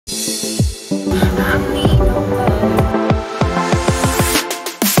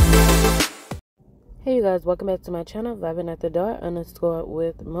you guys, welcome back to my channel, Vibing at the Dark _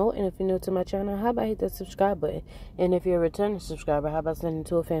 with Mo. And if you're new to my channel, how about hit that subscribe button? And if you're a returning subscriber, how about sending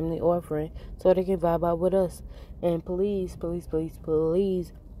to a family or a friend so they can vibe out with us? And please, please, please,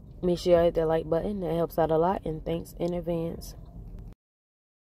 please make sure you hit that like button. That helps out a lot, and thanks in advance.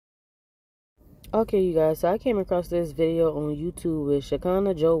 Okay, you guys, so I came across this video on YouTube where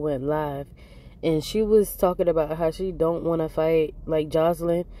Shekinah Jo went live, and she was talking about how she don't want to fight like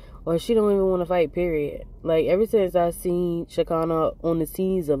JOSELINE, or she don't even want to fight, period. Like, ever since I seen Shekinah on the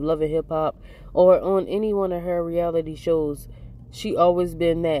scenes of Love and Hip Hop or on any one of her reality shows, she always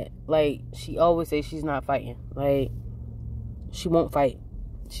been that. Like, she always say she's not fighting. Like, she won't fight.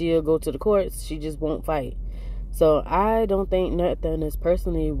 She'll go to the courts, she just won't fight. So I don't think nothing is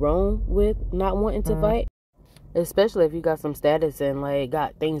personally wrong with not wanting to fight, especially if you got some status and like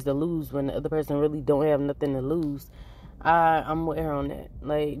got things to lose when the other person really don't have nothing to lose. I'm with her on that.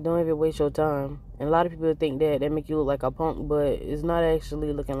 Like, don't even waste your time. And a lot of people think that make you look like a punk, but it's not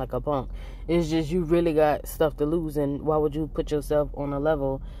actually looking like a punk. It's just you really got stuff to lose, and why would you put yourself on a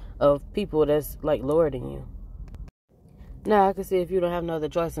level of people that's like lower than you? Now I can see if you don't have no other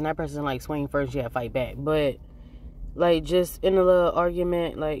choice and that person like swing first, yeah, fight back. But like, just in a little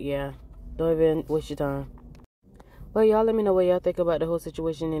argument, like, yeah, don't even waste your time. Well, y'all, let me know what y'all think about the whole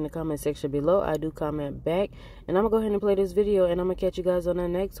situation in the comment section below. I do comment back. And I'm going to go ahead and play this video, and I'm going to catch you guys on the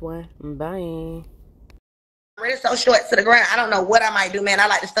next one. Bye. It's so short to the ground. I don't know what I might do, man. I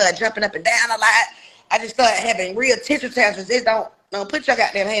like to start jumping up and down a lot. I just start having real tissue tantrums. Just don't put your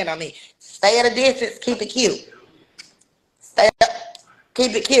goddamn hand on me. Stay at a distance. Keep it cute. Stay up.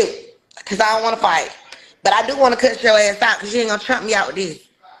 Keep it cute. Because I don't want to fight. But I do want to cut your ass out because you ain't going to trump me out with this.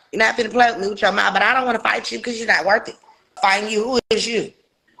 You're not finna play with me with your mouth, but I don't want to fight you because you're not worth it. Fighting you, who is you?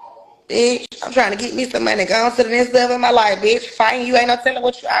 Bitch, I'm trying to get me some money. Go on to the next level in my life, bitch. Fighting you ain't no telling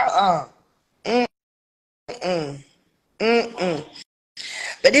what you are.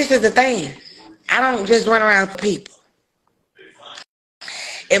 But this is the thing. I don't just run around for people.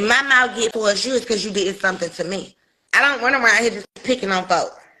 If my mouth get towards you, it's because you did something to me. I don't run around here just picking on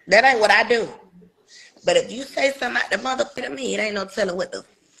folks. That ain't what I do. But if you say something out the motherfucker to me, it ain't no telling what the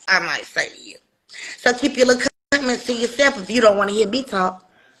I might say to you. So keep your little comments to yourself if you don't want to hear me talk.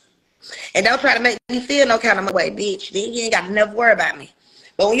 And don't try to make me feel no kind of way, bitch. Then you ain't got to never worry about me.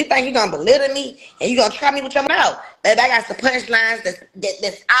 But when you think you're going to belittle me and you're going to try me with your mouth, baby, I got some punchlines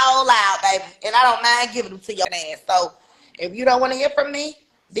that's all out, baby. And I don't mind giving them to your ass. So if you don't want to hear from me,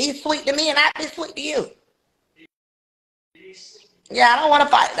 be sweet to me and I'll be sweet to you. Yeah, I don't want to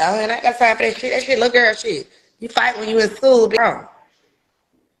fight, though. And I got time for that shit. That shit little girl shit. You fight when you in school, bro.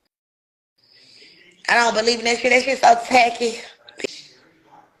 I don't believe in that shit. That shit's so tacky.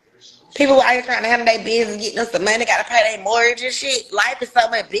 People out here trying to handle their business, getting us some money, gotta pay their mortgage and shit. Life is so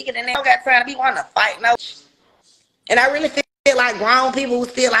much bigger than that. I don't got time to be wanting to fight, no. And I really feel like grown people who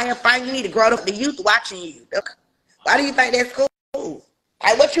still out here fighting, you need to grow up the youth watching you. Why do you think that's cool?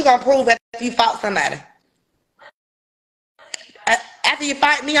 Like, what you gonna prove if you fought somebody? After you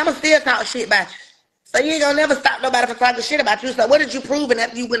fight me, I'ma still talk shit about you. So you ain't gonna never stop nobody from talking shit about you. So what did you prove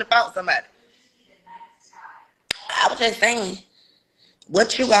after you went and fought somebody? I was just saying,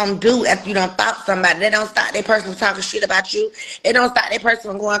 what you gonna do after you done fought somebody? They don't stop that person from talking shit about you. They don't stop that person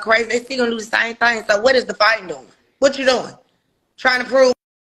from going crazy. They still gonna do the same thing. So what is the fighting doing? What you doing? Trying to prove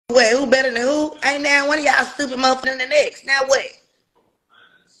what? Who better than who? Ain't now one of y'all stupid motherfuckers than the next. Now what?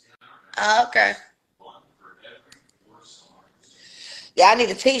 Okay. Y'all need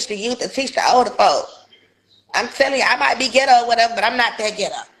to teach the youth and teach the older folks. I'm telling you, I might be ghetto or whatever, but I'm not that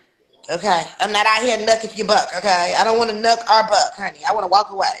ghetto. Okay? I'm not out here knucking your buck, okay? I don't want to knuck our buck, honey. I want to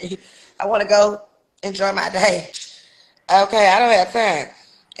walk away. I want to go enjoy my day. Okay? I don't have time.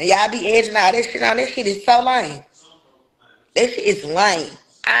 And y'all be edging out this shit on. This shit is so lame. This shit is lame.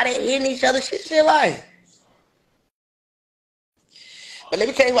 Out there hitting each other, shit lame. But let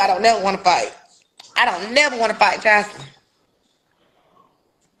me tell you who I don't never want to fight. I don't never want to fight Jocelyn.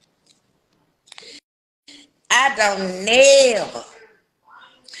 I don't never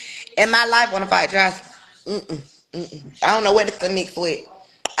in my life want to fight Jocelyn. I don't know what it's to mix with.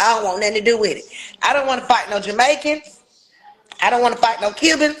 I don't want nothing to do with it. I don't want to fight no Jamaicans. I don't want to fight no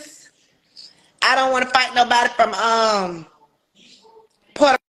Cubans. I don't want to fight nobody from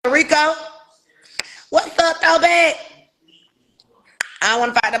Puerto Rico. What's up, throwback? I don't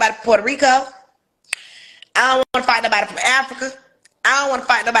want to fight nobody from Puerto Rico. I don't want to fight nobody from Africa. I don't want to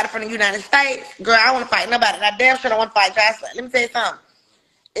fight nobody from the United States. Girl, I don't want to fight nobody. And I damn sure don't want to fight Jocelyn. Let me tell you something.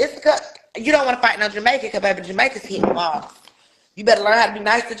 It's because you don't want to fight no Jamaican because, baby, Jamaicans hit with bottles. You better learn how to be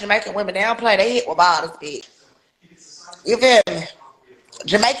nice to Jamaican women. They don't play. They hit with bottles, bitch. You feel me?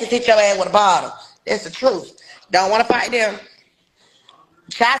 Jamaicans hit your ass with a bottle. That's the truth. Don't want to fight them.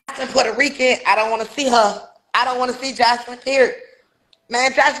 Jocelyn, Puerto Rican, I don't want to see her. I don't want to see Jocelyn, period.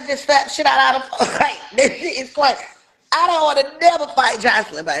 Man, Jocelyn just slapped shit out of her. Like, this shit is crazy. I don't want to never fight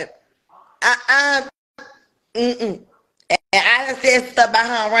Jocelyn, baby. Uh-uh. Mm-mm. And I done said stuff about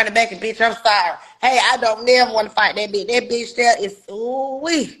her running back and bitch, I'm sorry. Hey, I don't never want to fight that bitch. That bitch there is so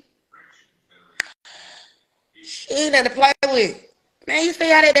weak. She ain't nothing to play with. Man, you see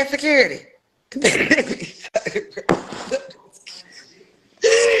how that security? This shit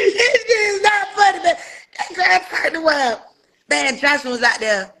is not funny, man. That girl turned around. Man, Jocelyn was out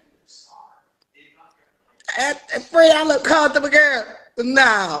there. Free, I look cold to a girl.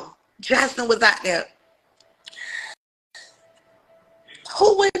 No. Jocelyn was out there.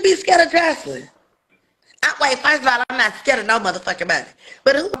 Who wouldn't be scared of Jocelyn? Wait, first of all, I'm not scared of no motherfucking body.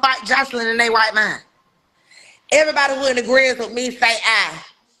 But who fight Jocelyn in their right mind? Everybody who in agreement with me say I.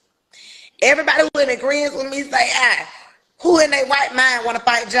 Everybody who in agreement with me say I. Who in their right mind want to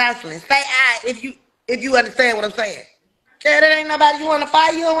fight Jocelyn? Say I if you understand what I'm saying. Yeah, that ain't nobody you want to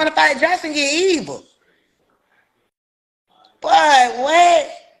fight. You don't want to fight Jocelyn, get evil. But what?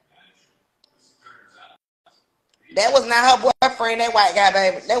 That was not her boyfriend, that white guy,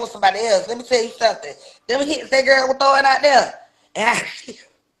 baby. That was somebody else. Let me tell you something. Them hits that girl was throwing out there. And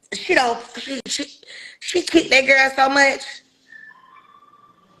she kicked that girl so much.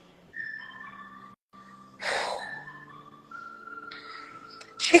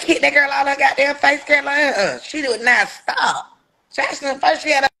 She kicked that girl out of her goddamn face, girl. She would not stop. Jocelyn, first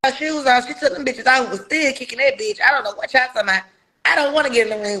she had her shoes on. She took them bitches out and was still kicking that bitch. I don't know what y'all talking about. I don't want to get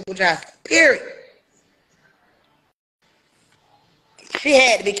in the ring with Jocelyn. Period. She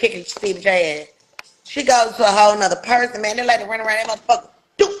had to be kicking Stevie J ass. She goes to a whole nother person, man. They like to run around that motherfucker.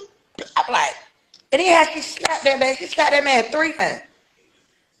 I'm like, and then how she slapped that man. She slapped that man 3 times.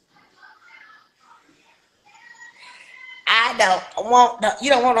 You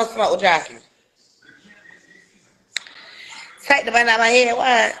don't want no smoke with Jocelyn. Take the bun out of my head.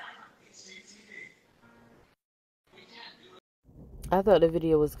 Why? I thought the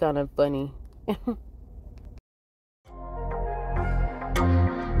video was kind of funny.